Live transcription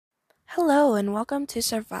Hello, and welcome to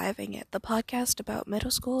Surviving It, the podcast about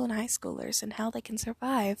middle school and high schoolers and how they can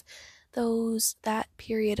survive that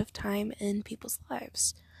period of time in people's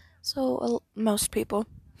lives. So, most people,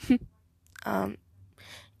 um,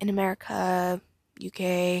 in America,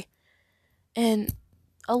 UK, and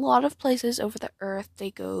a lot of places over the earth,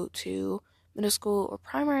 they go to middle school or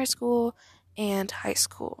primary school and high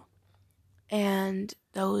school. And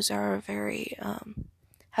those are very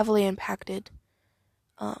heavily impacted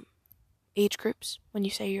age groups when you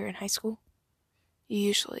say you're in high school. You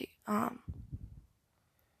usually are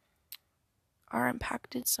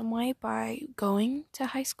impacted some way by going to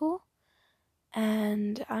high school,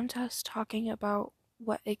 and I'm just talking about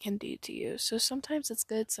what it can do to you. So sometimes it's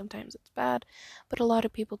good, sometimes it's bad, but a lot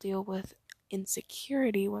of people deal with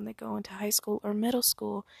insecurity when they go into high school or middle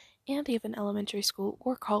school and even elementary school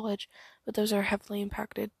or college, but those are heavily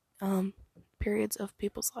impacted periods of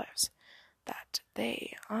people's lives that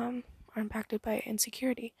they are impacted by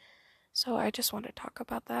insecurity. So I just want to talk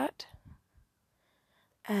about that.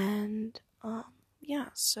 And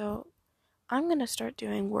so I'm gonna start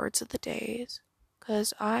doing words of the days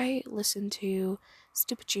because I listen to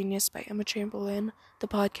Stupid Genius by Emma Chamberlain, the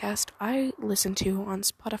podcast I listen to on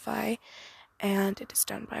Spotify, and it is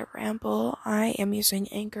done by Ramble. I am using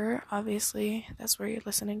Anchor, obviously, that's where you're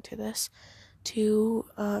listening to this, to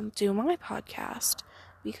do my podcast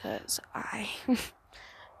because I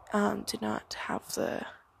did not have the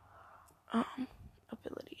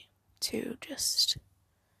ability to just,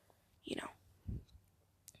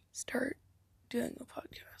 start doing a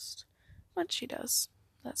podcast. But she does.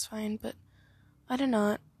 That's fine, but I do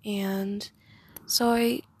not. And so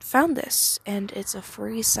I found this, and it's a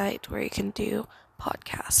free site where you can do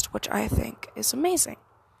podcast, which I think is amazing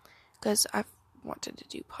because I've wanted to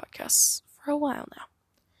do podcasts for a while now.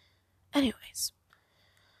 Anyways,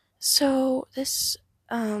 so this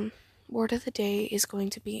word of the day is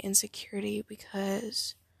going to be insecurity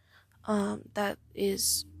because that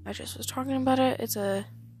is, I just was talking about it. It's a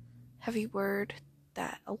heavy word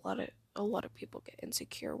that a lot of people get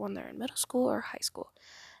insecure when they're in middle school or high school.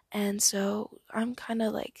 And so I'm kind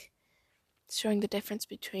of like showing the difference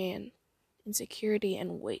between insecurity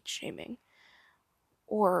and weight shaming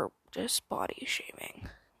or just body shaming.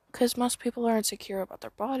 Because most people are insecure about their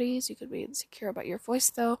bodies. You could be insecure about your voice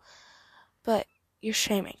though, but you're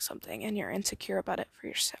shaming something and you're insecure about it for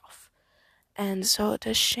yourself. And so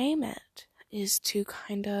to shame it is to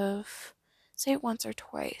kind of say it once or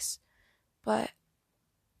twice. But,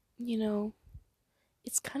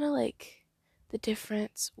 it's kind of like the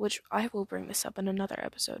difference, which I will bring this up in another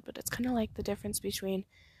episode, but it's kind of like the difference between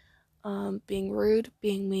being rude,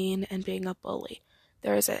 being mean, and being a bully.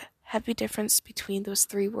 There is a heavy difference between those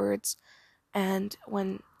three words, and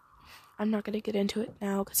when I'm not going to get into it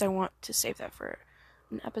now because I want to save that for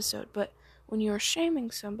an episode, but when you're shaming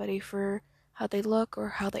somebody for how they look or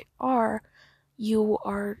how they are, you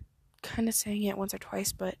are kind of saying it once or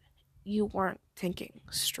twice, but you weren't thinking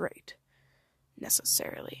straight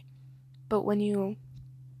necessarily. But when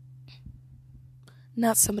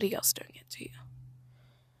not somebody else doing it to you,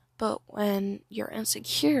 but when you're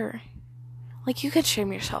insecure, like, you can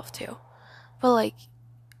shame yourself too, but like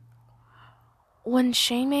when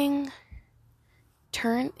shaming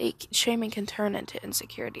can turn into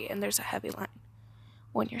insecurity, and there's a heavy line.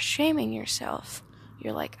 When you're shaming yourself,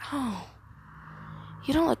 you're like, oh,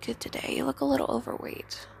 you don't look good today, you look a little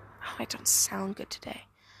overweight. Oh, I don't sound good today,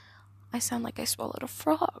 I sound like I swallowed a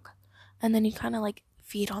frog. And then you kind of like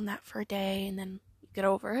feed on that for a day, and then you get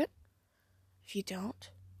over it. If you don't,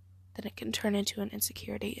 then it can turn into an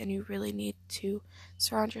insecurity, and you really need to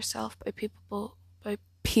surround yourself by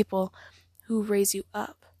people who raise you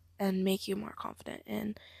up and make you more confident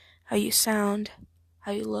in how you sound,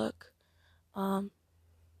 how you look.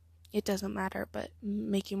 It doesn't matter, but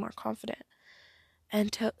make you more confident.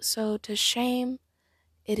 And to shame,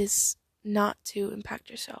 it is not to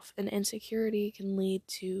impact yourself. And insecurity can lead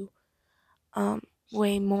to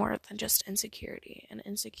way more than just insecurity. And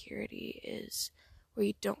insecurity is where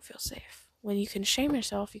you don't feel safe. When you can shame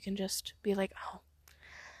yourself, you can just be like, oh,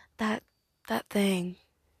 that thing,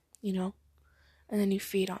 and then you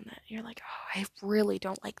feed on it. You're like, oh, I really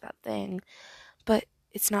don't like that thing. But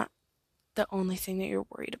it's not the only thing that you're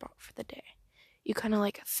worried about for the day. You kind of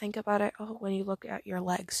like think about it. Oh, when you look at your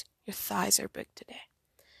legs, your thighs are big today.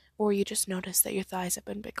 Or you just notice that your thighs have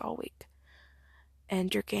been big all week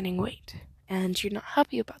and you're gaining weight and you're not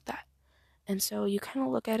happy about that. And so you kind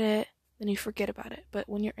of look at it, then you forget about it. But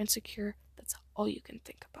when you're insecure, that's all you can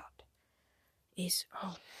think about is,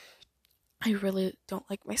 oh, I really don't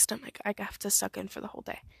like my stomach. I have to suck in for the whole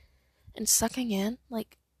day. And sucking in,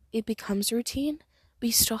 like, it becomes routine, But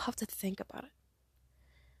you still have to think about it.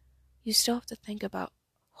 You still have to think about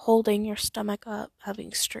holding your stomach up,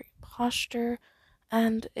 having straight posture,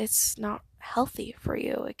 and it's not healthy for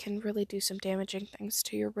you. It can really do some damaging things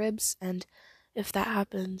to your ribs, and if that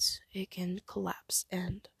happens, it can collapse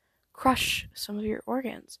and crush some of your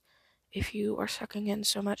organs if you are sucking in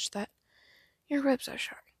so much that your ribs are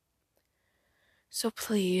showing. So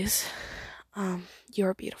please,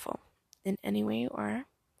 you're beautiful in any way you are,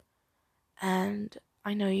 and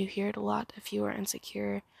I know you hear it a lot if you are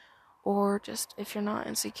insecure, or just if you're not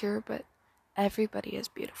insecure, but everybody is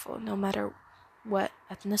beautiful, no matter what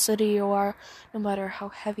ethnicity you are, no matter how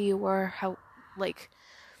heavy you are,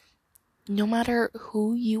 no matter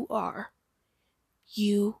who you are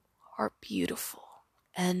beautiful.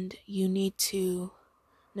 And you need to,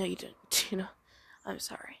 no you didn't, I'm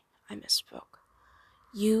sorry, I misspoke.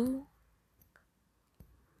 You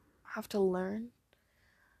have to learn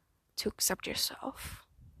to accept yourself.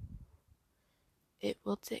 It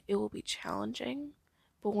will be challenging,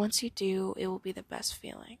 but once you do, it will be the best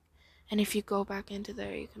feeling. And if you go back into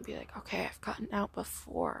there, you can be like, okay, I've gotten out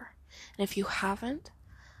before. And if you haven't,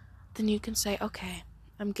 then you can say, okay,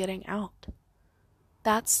 I'm getting out.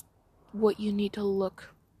 That's what you need to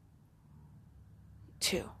look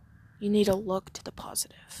to. You need to look to the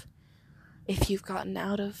positive. If you've gotten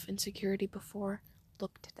out of insecurity before,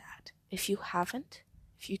 look to that. If you haven't,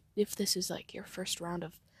 if this is like your first round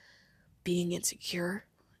of being insecure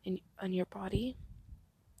in your body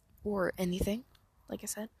or anything, like I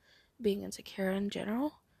said, being insecure in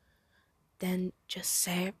general, then just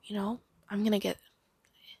say,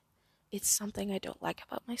 it's something I don't like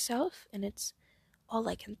about myself, and it's all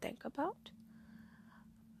I can think about.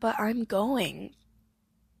 But I'm going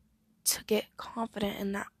to get confident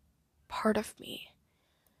in that part of me,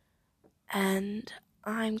 and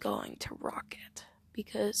I'm going to rock it,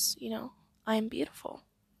 because, I'm beautiful.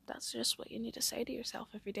 That's just what you need to say to yourself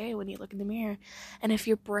every day when you look in the mirror. And if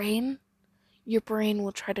your brain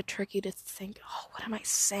will try to trick you to think, oh, what am I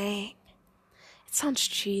saying? It sounds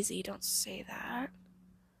cheesy, don't say that.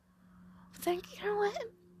 But think, you know what?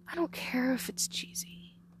 I don't care if it's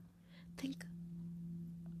cheesy. Think,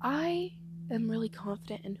 I am really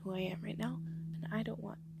confident in who I am right now, and I don't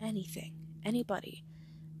want anybody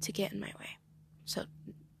to get in my way. So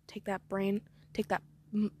take that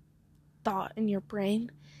thought in your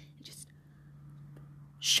brain and just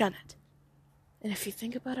shun it. And if you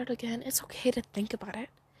think about it again, it's okay to think about it,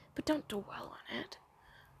 but don't dwell on it.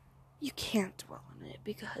 You can't dwell on it,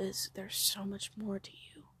 because there's so much more to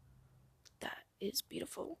you that is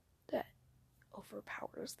beautiful, that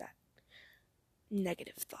overpowers that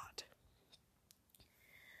negative thought.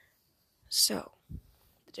 So,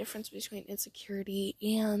 the difference between insecurity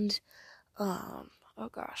and,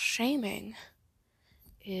 shaming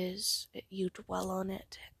is you dwell on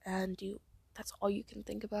it, and that's all you can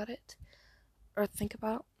think about,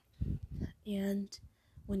 and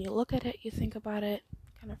when you look at it, you think about it,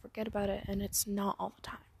 kind of forget about it, and it's not all the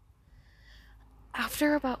time.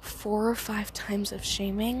 After about 4 or 5 times of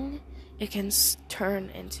shaming, it can turn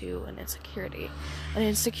into an insecurity, and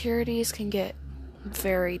insecurities can get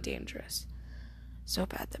very dangerous, so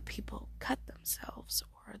bad that people cut themselves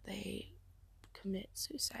or they commit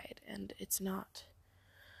suicide, and it's not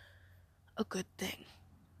a good thing.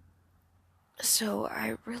 So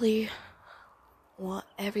I really want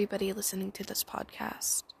everybody listening to this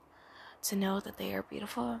podcast to know that they are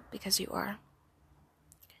beautiful, because you are.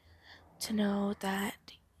 To know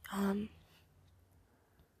that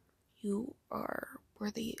you are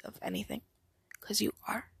worthy of anything, because you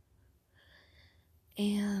are.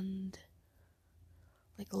 And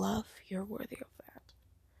love, you're worthy of that.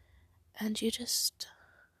 And you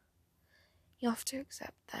have to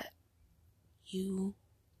accept that you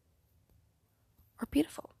are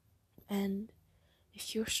beautiful. And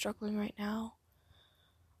if you're struggling right now,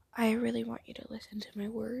 I really want you to listen to my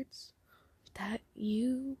words, that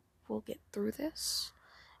you will get through this.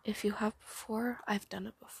 If you have before, I've done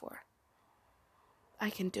it before. I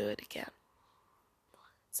can do it again.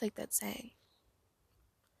 It's like that saying,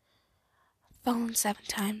 fallen 7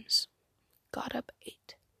 times, got up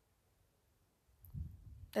 8.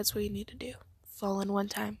 That's what you need to do. Fallen 1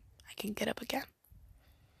 time, I can get up again.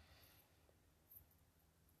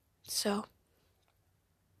 So,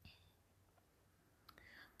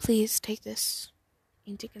 please take this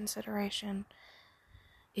into consideration.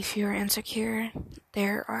 If you're insecure,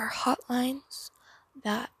 there are hotlines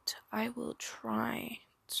that I will try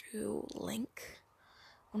to link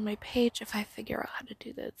on my page if I figure out how to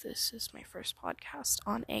do that. This is my first podcast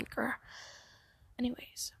on Anchor.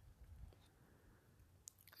 Anyways,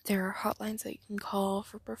 There are hotlines that you can call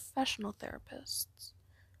for professional therapists.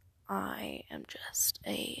 I am just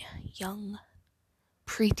a young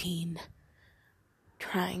preteen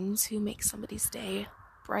trying to make somebody's day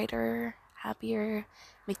brighter, happier,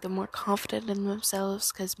 make them more confident in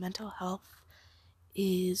themselves, because mental health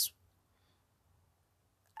is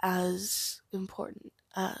as important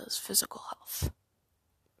as physical health.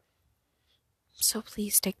 So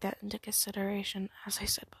please take that into consideration, as I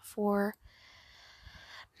said before.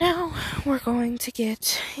 Now we're going to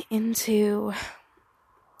get into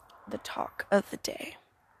the talk of the day.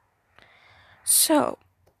 So,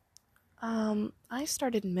 I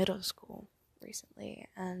started middle school recently,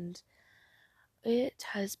 and it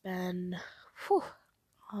has been,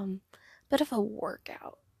 a bit of a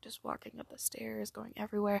workout, just walking up the stairs, going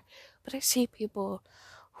everywhere. But I see people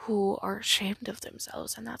who are ashamed of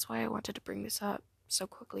themselves, and that's why I wanted to bring this up so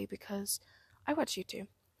quickly, because I watch YouTube.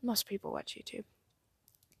 Most people watch YouTube.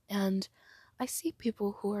 And I see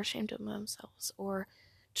people who are ashamed of themselves, or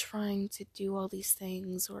trying to do all these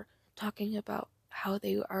things, or talking about how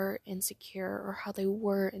they are insecure, or how they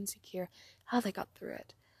were insecure, how they got through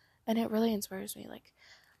it. And it really inspires me. Like,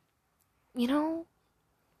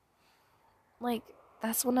 like,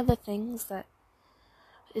 that's one of the things that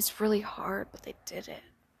is really hard, but they did it.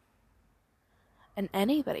 And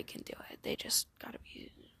anybody can do it. They just gotta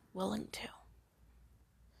be willing to.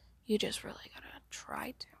 You just really gotta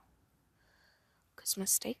try to. Because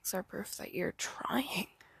mistakes are proof that you're trying.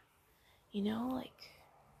 Like,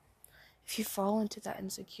 if you fall into that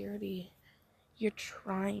insecurity, you're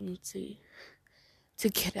trying to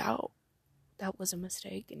get out. That was a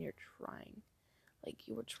mistake, and you're trying. Like,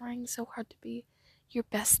 you were trying so hard to be your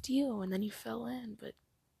best you, and then you fell in, but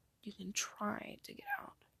you can try to get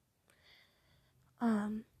out.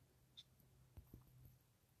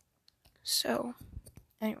 So,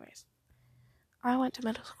 anyways, I went to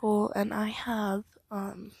middle school, and I have,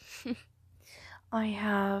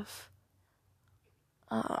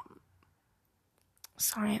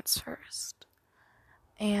 science first,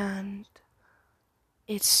 and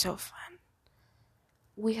it's so fun.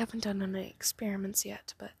 We haven't done any experiments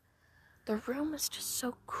yet, but the room is just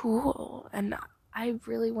so cool, and I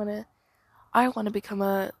want to become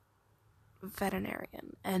a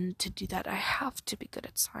veterinarian, and to do that I have to be good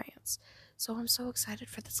at science. So I'm so excited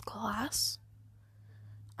for this class.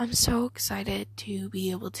 I'm so excited to be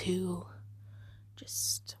able to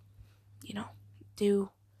just,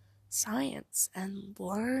 do science and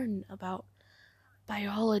learn about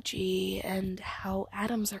biology and how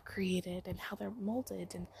atoms are created and how they're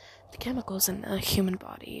molded, and the chemicals in the human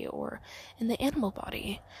body or in the animal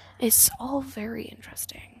body. It's all very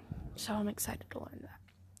interesting. So I'm excited to learn that.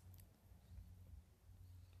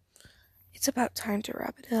 It's about time to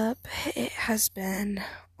wrap it up. It has been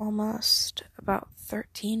almost about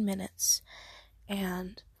 13 minutes,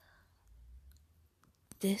 and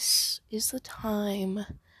this is the time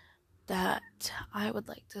that I would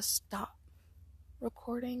like to stop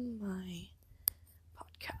recording my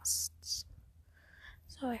podcasts.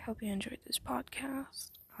 So I hope you enjoyed this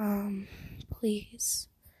podcast. Please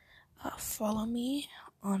follow me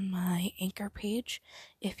on my Anchor page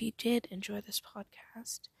if you did enjoy this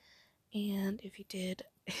podcast. And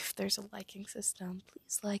if there's a liking system,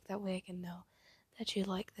 please like. That way I can know that you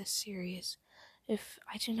like this series. If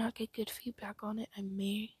I do not get good feedback on it, I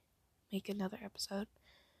may make another episode.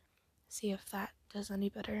 See if that does any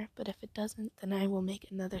better. But if it doesn't, then I will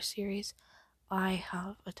make another series. I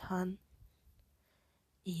have a ton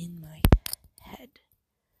in my head.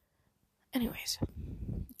 Anyways,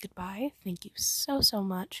 goodbye. Thank you so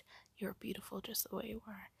much. You're beautiful just the way you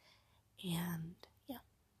are. And